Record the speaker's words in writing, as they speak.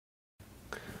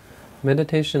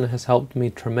Meditation has helped me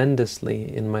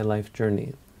tremendously in my life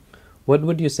journey. What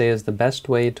would you say is the best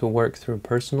way to work through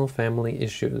personal family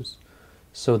issues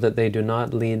so that they do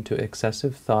not lead to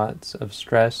excessive thoughts of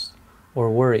stress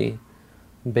or worry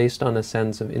based on a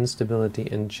sense of instability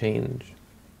and change?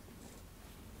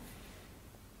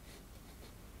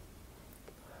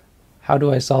 How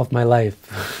do I solve my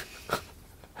life?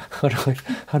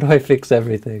 How do I fix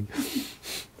everything?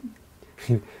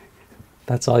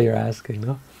 That's all you're asking,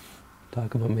 no?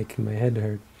 Talk about making my head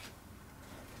hurt.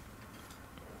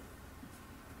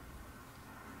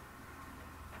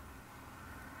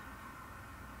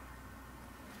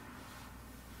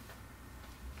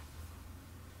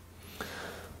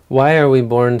 Why are we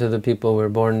born to the people we're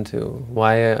born to?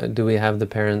 Why do we have the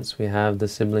parents we have, the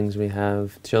siblings we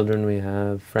have, children we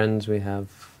have, friends we have?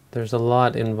 There's a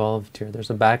lot involved here. There's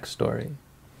a backstory.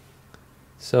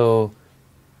 So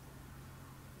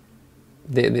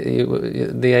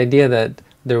the idea that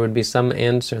there would be some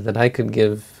answer that I could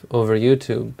give over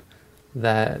YouTube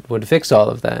that would fix all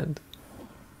of that,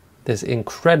 this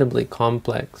incredibly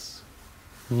complex,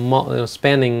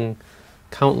 spanning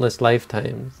countless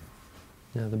lifetimes,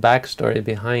 the backstory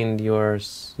behind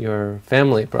your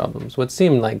family problems, what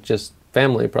seemed like just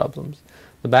family problems,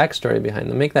 the backstory behind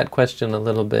them, make that question a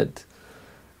little bit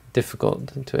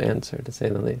difficult to answer, to say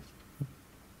the least.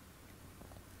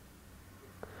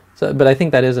 So, but I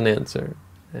think that is an answer,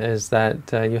 is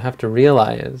that you have to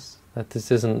realize that this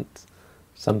isn't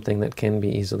something that can be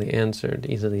easily answered,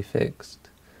 easily fixed.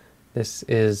 This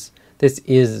is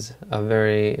a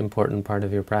very important part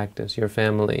of your practice, your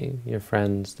family, your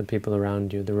friends, the people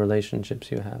around you, the relationships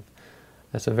you have.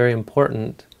 That's a very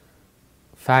important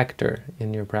factor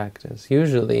in your practice.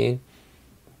 Usually,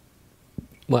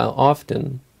 well,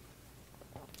 often,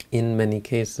 in many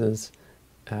cases,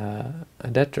 a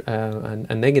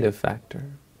negative factor,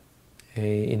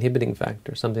 a inhibiting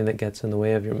factor, something that gets in the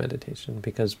way of your meditation.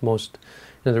 Because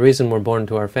the reason we're born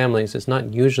to our families is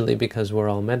not usually because we're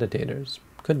all meditators.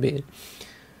 Could be.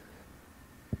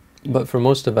 But for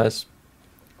most of us,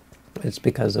 it's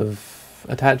because of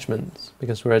attachments,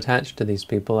 because we're attached to these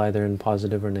people either in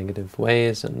positive or negative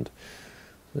ways, and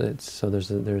so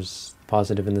there's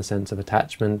positive in the sense of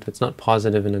attachment. It's not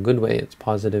positive in a good way, it's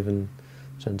positive in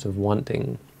the sense of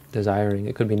wanting, desiring.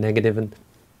 It could be negative in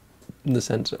the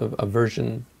sense of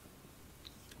aversion,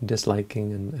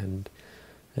 disliking,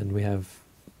 and we have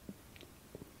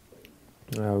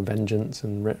vengeance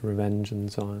and revenge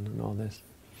and so on, and all this.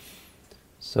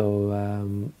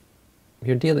 So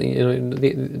you're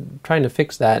dealing, trying to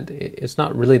fix that. It's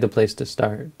not really the place to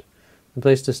start. The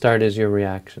place to start is your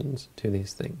reactions to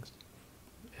these things,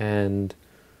 and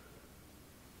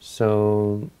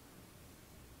so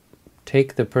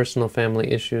take the personal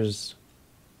family issues,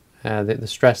 the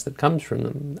stress that comes from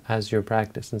them, as your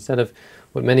practice. Instead of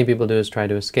what many people do is try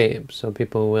to escape. So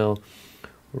people will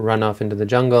run off into the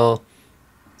jungle,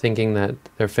 thinking that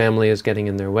their family is getting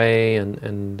in their way,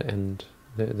 and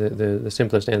the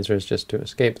simplest answer is just to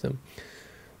escape them.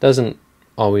 Doesn't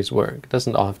always work.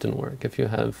 Doesn't often work. If you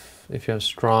have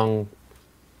strong,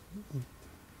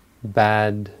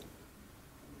 bad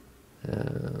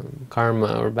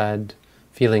karma or bad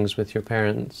feelings with your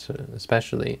parents,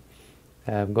 especially,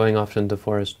 going off into the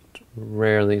forest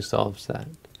rarely solves that.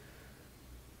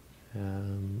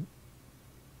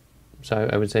 So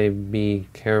I would say be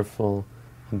careful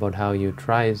about how you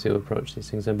try to approach these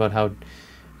things, about how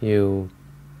you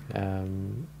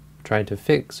try to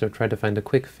fix or try to find a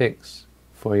quick fix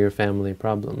for your family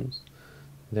problems.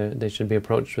 They should be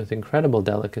approached with incredible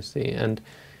delicacy and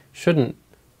shouldn't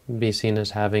be seen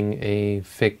as having an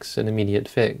immediate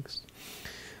fix.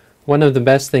 One of the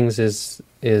best things is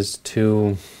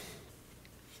to,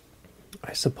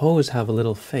 I suppose, have a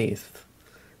little faith.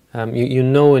 You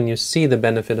know and you see the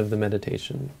benefit of the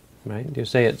meditation, right? You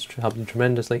say it's helped you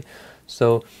tremendously.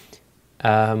 So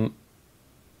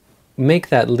make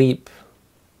that leap.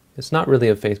 It's not really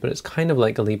a faith, but it's kind of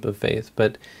like a leap of faith.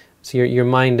 But so your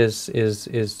mind is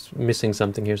missing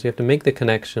something here. So you have to make the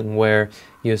connection where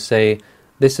you say,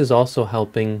 this is also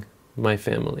helping my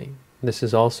family. This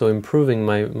is also improving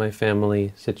my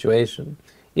family situation,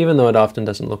 even though it often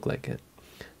doesn't look like it.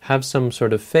 Have some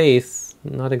sort of faith,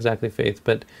 not exactly faith,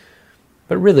 but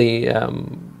really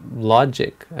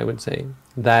logic, I would say,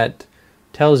 that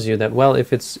tells you that, well,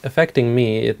 if it's affecting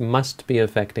me, it must be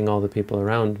affecting all the people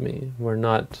around me. We're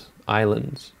not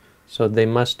islands. So they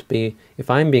must be, if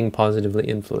I'm being positively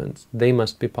influenced, they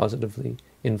must be positively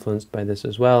influenced by this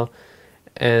as well.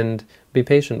 And be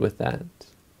patient with that.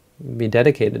 Be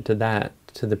dedicated to that,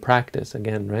 to the practice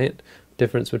again, right?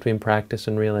 difference between practice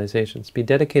and realizations. Be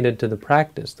dedicated to the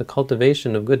practice, the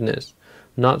cultivation of goodness,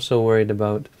 not so worried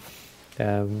about,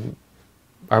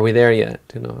 are we there yet?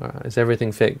 Is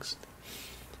everything fixed?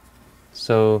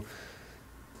 So,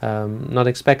 not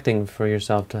expecting for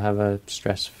yourself to have a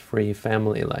stress-free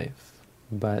family life,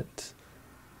 but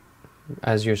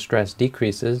as your stress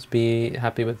decreases, be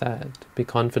happy with that. Be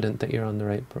confident that you're on the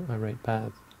right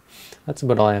path. That's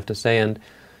about all I have to say, and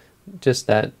just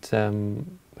that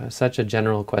such a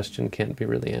general question can't be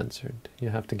really answered. You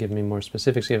have to give me more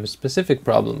specifics. You have specific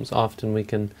problems. Often we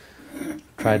can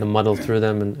try to muddle through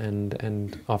them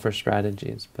and offer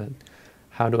strategies, but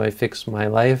how do I fix my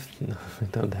life? No, I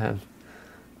don't have.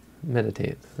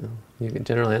 Meditate. You can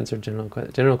general answer, general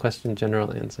question,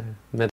 general answer.